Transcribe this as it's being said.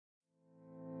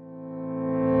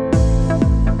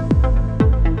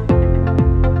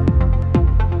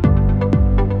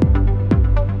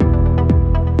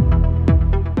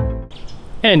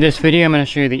And in this video I'm going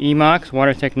to show you the Emaux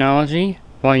water technology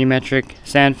volumetric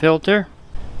sand filter.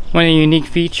 One of the unique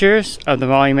features of the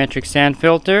volumetric sand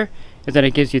filter is that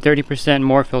it gives you 30%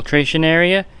 more filtration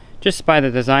area just by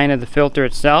the design of the filter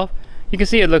itself. You can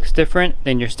see it looks different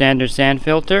than your standard sand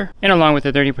filter, and along with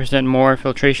the 30% more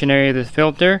filtration area of this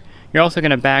filter, you're also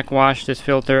going to backwash this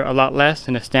filter a lot less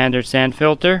than a standard sand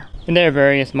filter. And there are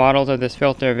various models of this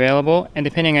filter available, and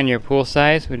depending on your pool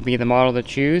size would be the model to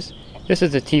choose. This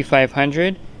is the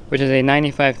T500, which is a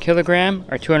 95 kilogram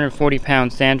or 240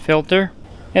 pound sand filter.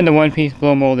 And the one-piece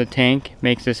blow molded tank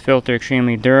makes this filter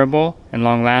extremely durable and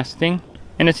long-lasting.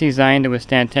 And it's designed to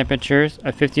withstand temperatures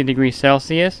of 50 degrees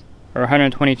Celsius or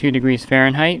 122 degrees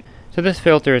Fahrenheit. So this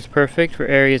filter is perfect for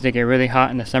areas that get really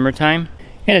hot in the summertime.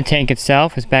 And the tank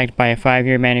itself is backed by a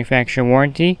 5-year manufacturer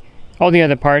warranty. All the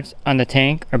other parts on the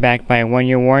tank are backed by a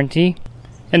 1-year warranty.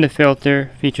 And the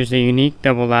filter features a unique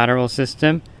double lateral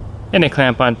system. And the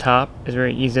clamp on top is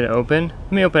very easy to open.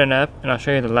 Let me open it up and I'll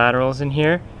show you the laterals in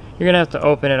here. You're going to have to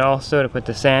open it also to put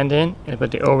the sand in and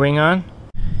put the O-ring on.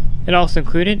 And also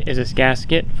included is this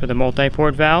gasket for the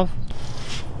multi-port valve.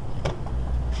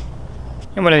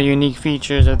 And one of the unique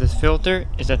features of this filter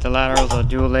is that the laterals are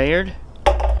dual layered.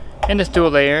 And this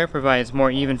dual layer provides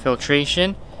more even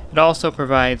filtration. It also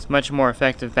provides much more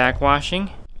effective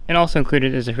backwashing. And also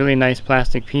included is a really nice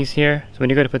plastic piece here. So when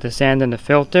you go to put the sand in the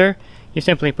filter, you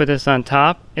simply put this on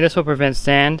top, and this will prevent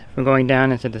sand from going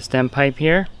down into the stem pipe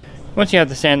here. Once you have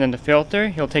the sand in the filter,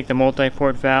 you'll take the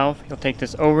multi-port valve, you'll take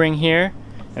this O-ring here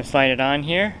and slide it on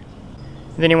here.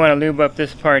 And then you want to lube up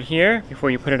this part here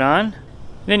before you put it on.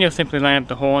 And then you'll simply line up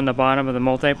the hole in the bottom of the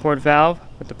multi-port valve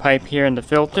with the pipe here in the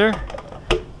filter.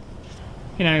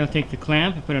 And now you'll take the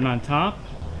clamp and put it on top.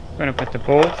 We're going to put the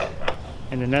bolt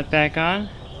and the nut back on.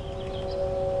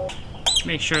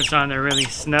 Make sure it's on there really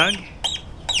snug.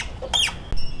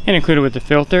 And included with the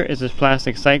filter is this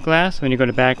plastic sight glass. When you go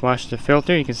to backwash the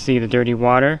filter, you can see the dirty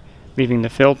water leaving the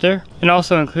filter. And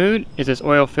also include is this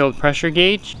oil-filled pressure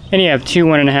gauge. And you have two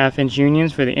 1.5 inch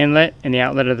unions for the inlet and the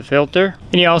outlet of the filter.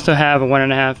 And you also have a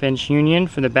 1.5 inch union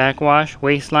for the backwash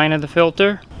waistline of the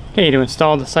filter. Okay, to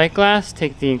install the sight glass,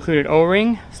 take the included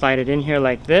O-ring, slide it in here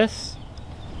like this.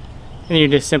 And you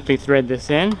just simply thread this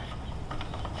in.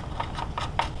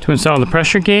 To install the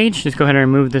pressure gauge, just go ahead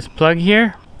and remove this plug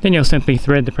here. Then you'll simply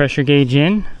thread the pressure gauge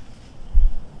in.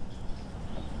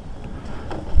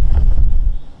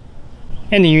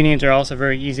 And the unions are also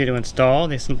very easy to install.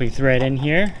 They simply thread in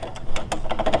here.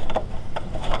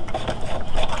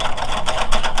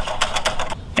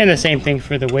 And the same thing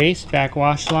for the waist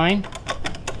backwash line.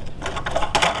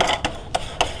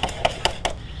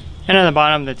 And on the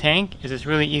bottom of the tank is this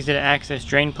really easy to access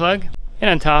drain plug. And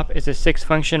on top is a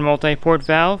 6-function multi-port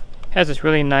valve. It has this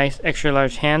really nice extra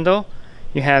large handle.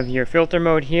 You have your filter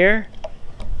mode here,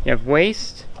 you have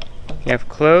waste, you have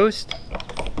closed,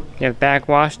 you have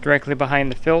backwash directly behind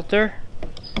the filter,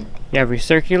 you have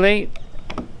recirculate,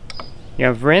 you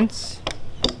have rinse,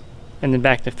 and then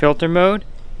back to filter mode.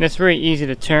 And it's very easy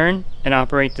to turn and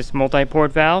operate this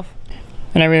multi-port valve.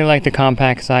 And I really like the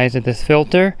compact size of this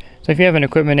filter. So if you have an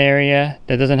equipment area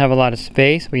that doesn't have a lot of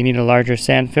space but you need a larger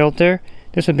sand filter,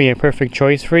 this would be a perfect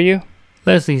choice for you.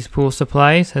 Leslie's Pool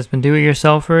Supplies has been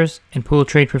do-it-yourselfers and pool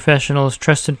trade professionals'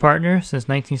 trusted partner since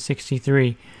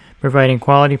 1963, providing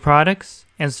quality products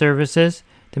and services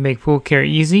to make pool care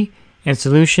easy and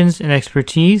solutions and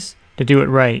expertise to do it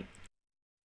right.